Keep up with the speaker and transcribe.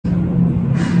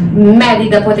Maddie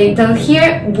the Potato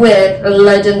here with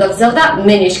Legend of Zelda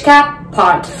Minish Cap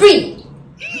Part 3.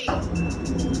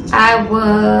 I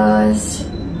was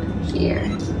here.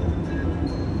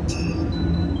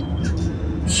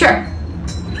 Sure.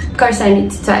 Of course I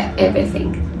need to try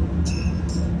everything.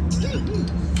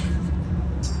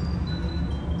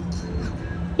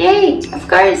 Yay, of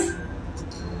course.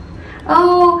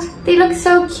 Oh, they look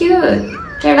so cute.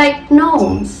 They're like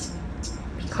gnomes.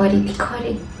 Picori,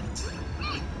 picori.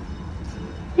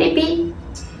 Maybe.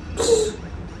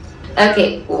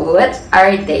 Okay, what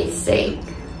are they saying?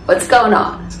 What's going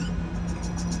on?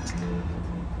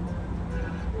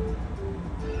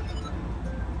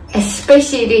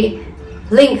 Especially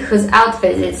Link, whose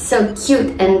outfit is so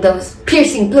cute, and those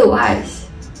piercing blue eyes.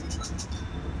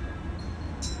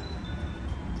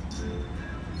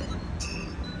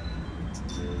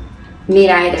 Me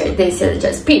neither, this is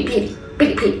just pretty.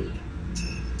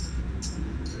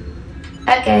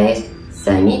 Okay,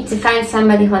 so I need to find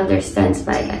somebody who understands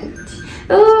my language.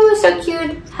 Oh, so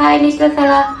cute. Hi, little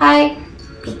fella. Hi.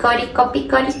 Picorico,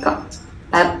 picorico.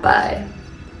 Bye-bye.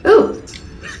 Ooh.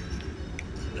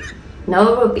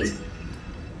 No rupee.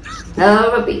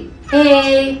 No rupee.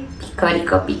 Hey.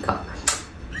 Picorico, pico.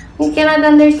 You cannot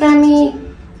understand me.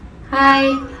 Hi.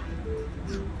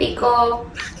 Pico.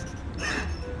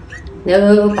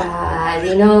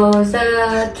 Nobody knows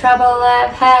the trouble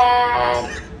I've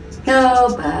had.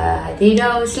 Nobody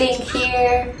knows Link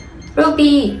here.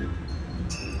 Rupee.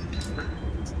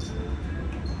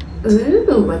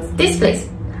 Ooh, what's this place?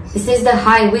 Is this the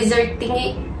high wizard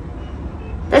thingy?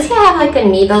 Does he have like a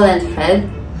needle and thread?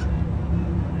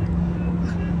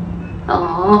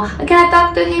 Oh, I cannot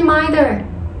talk to him either.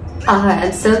 I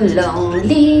am so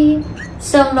lonely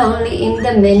in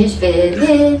the Minish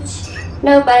Village.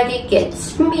 Nobody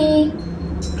gets me.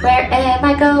 Where am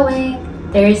I going?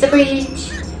 There's a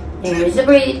bridge. There's a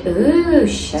bridge. Ooh,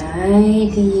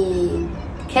 shiny.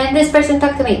 Can this person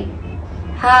talk to me?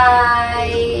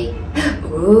 Hi.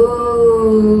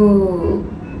 Ooh.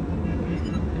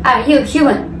 Are you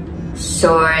human?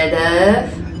 Sort of.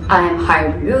 I'm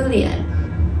Hyrulean.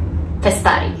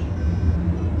 Festari.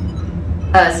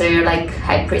 Oh, so you're like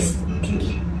high priest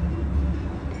thingy.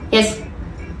 Yes.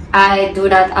 I do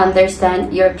not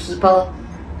understand your people.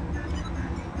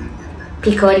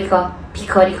 Picorico,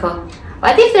 picorico.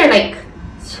 What if they're like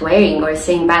swearing or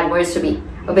saying bad words to me?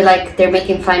 I'll be like they're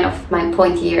making fun of my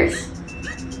pointy ears.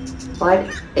 What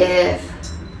if...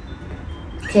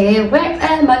 Okay, where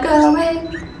am I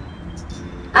going?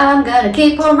 I'm gonna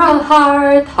keep on roll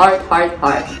hard.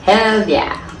 Hell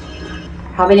yeah.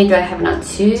 How many do I have now?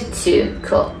 Two.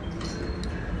 Cool.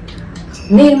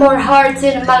 Need more hearts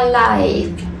in my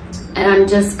life. And I'm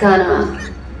just gonna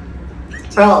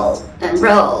roll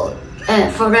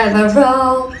and forever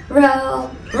roll.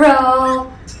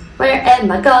 Where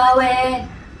am I going?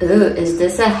 Ooh, is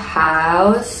this a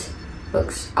house?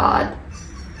 Looks odd.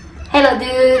 Hello,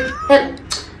 dude.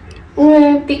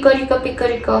 Hello.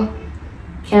 Picorico.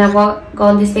 Can I go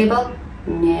on this table?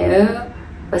 No.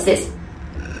 What's this?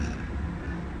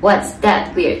 What's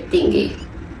that weird thingy?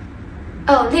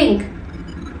 Oh, Link.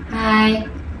 Hi.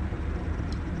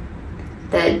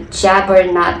 The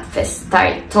Jabbernaut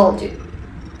Festari told you.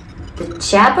 The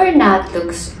Jabbernaut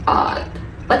looks odd.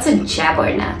 What's a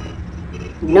Jabbernaut?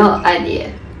 No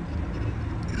idea.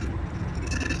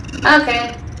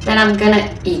 Okay, then I'm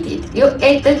gonna eat it. You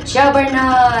ate the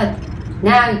Jabbernaut!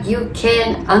 Now you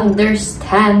can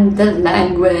understand the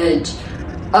language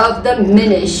of the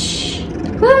Minish.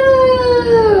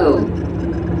 Woo!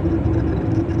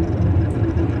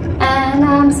 And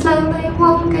I'm slowly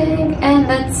walking, and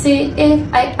let's see if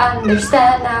I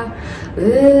understand now.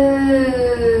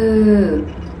 Ooh,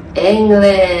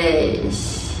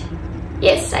 English.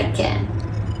 Yes, I can.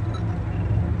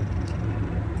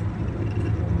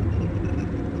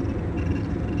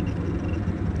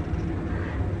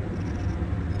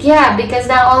 Yeah, because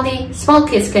now only small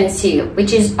kids can see you,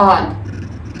 which is odd.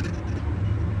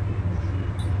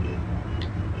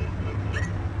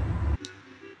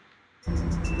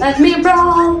 Let me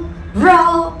roll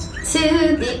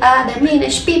to the other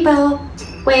Minish people.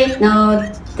 Wait, no,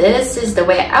 this is the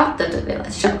way out of the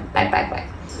village. Sure, back.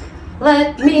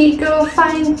 Let me go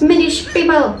find Minish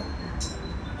people.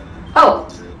 Oh,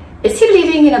 is he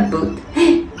living in a boot?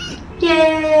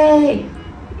 Yay!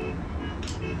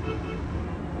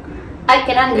 I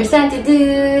can understand you,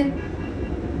 dude.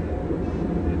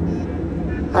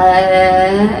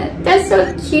 That's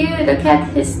so cute. Look at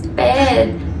his bed.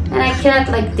 And I cannot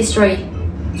like destroy.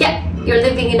 Yeah, you're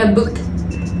living in a boot.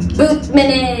 Boot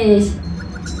Minish.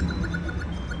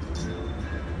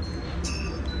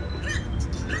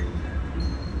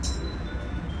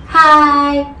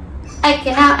 Hi! I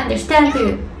can now understand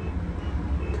you.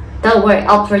 Don't worry,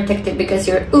 I'll protect you because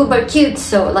you're uber cute,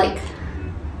 so like,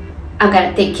 I'm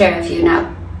gonna take care of you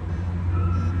now.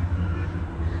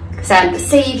 Because I'm the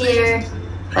savior.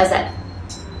 What's that?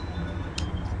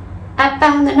 I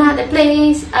found another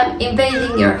place. I'm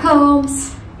invading your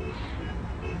homes.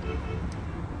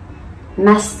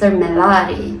 Master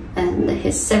Melari and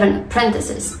his 7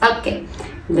 apprentices. Okay,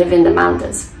 live in the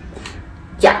mountains.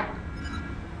 Yeah.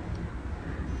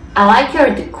 I like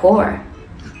your decor.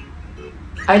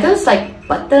 Are those like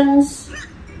buttons?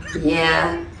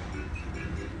 Yeah.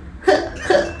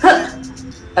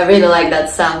 I really like that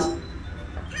sound.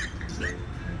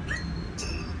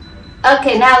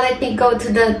 Okay, now let me go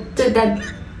to that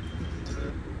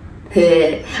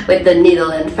with the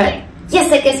needle and thread.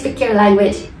 Yes, I can speak your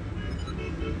language.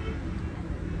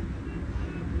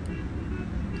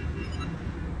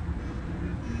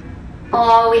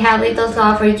 Oh, we have little to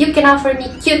offer. You can offer me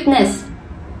cuteness.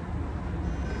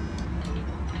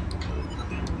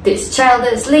 This child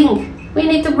is Link. We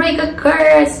need to break a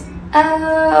curse.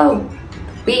 Oh,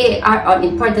 we are on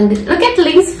important. Look at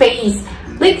Link's face.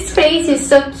 Link's face is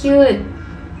so cute.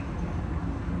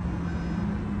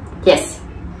 Yes,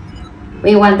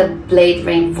 we want the blade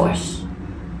reinforced.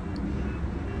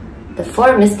 The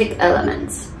 4 mystic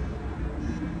elements.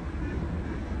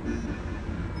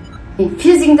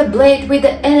 Infusing the blade with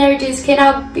the energies can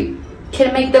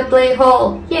make the blade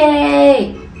whole.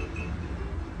 Yay!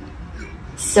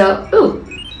 So, ooh,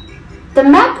 the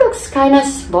map looks kind of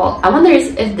small. I wonder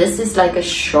if this is like a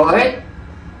short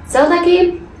Zelda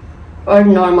game or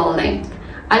normal length.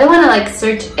 I don't want to like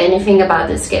search anything about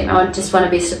this game. I just want to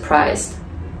be surprised.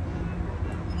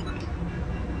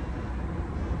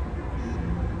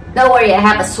 Don't worry, I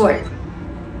have a sword.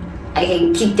 I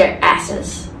can kick their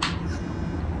asses.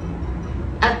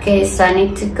 Okay, so I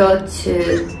need to go to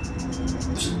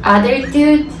the other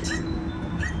dude.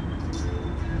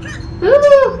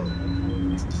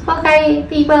 Woo! Okay,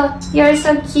 people, you're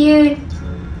so cute.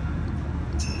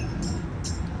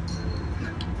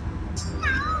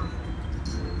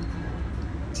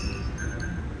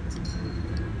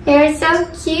 You're so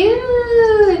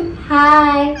cute.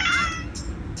 Hi.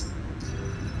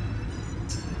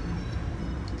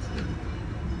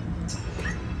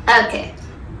 Okay.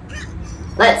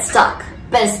 Let's talk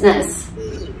business.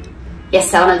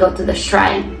 Yes, I wanna go to the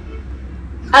shrine.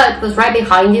 Oh, it was right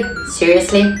behind you?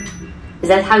 Seriously? Is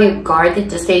that how you guard it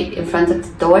to stay in front of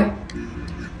the door?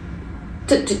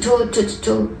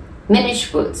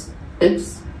 Minish Woods.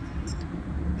 Oops.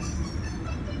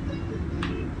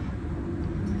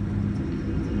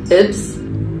 Oops.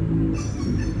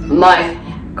 My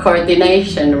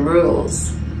coordination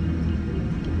rules.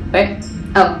 Wait.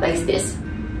 Oh, like this.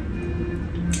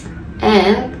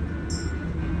 And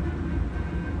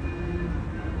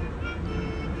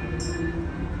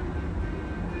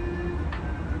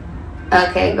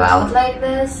okay, go out like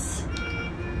this.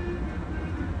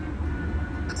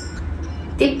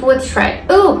 Deepwood Shrine.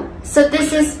 Oh, so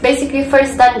this is basically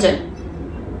first dungeon.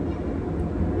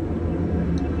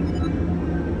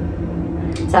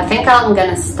 So I think I'm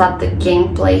gonna stop the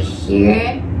gameplay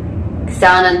here because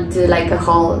I wanna do like a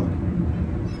whole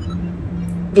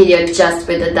video just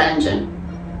with the dungeon.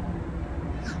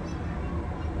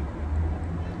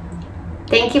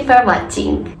 Thank you for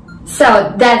watching.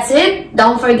 So that's it.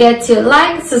 Don't forget to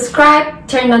like, subscribe,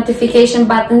 turn notification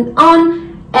button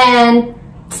on, and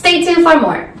stay tuned for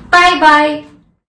more. Bye bye.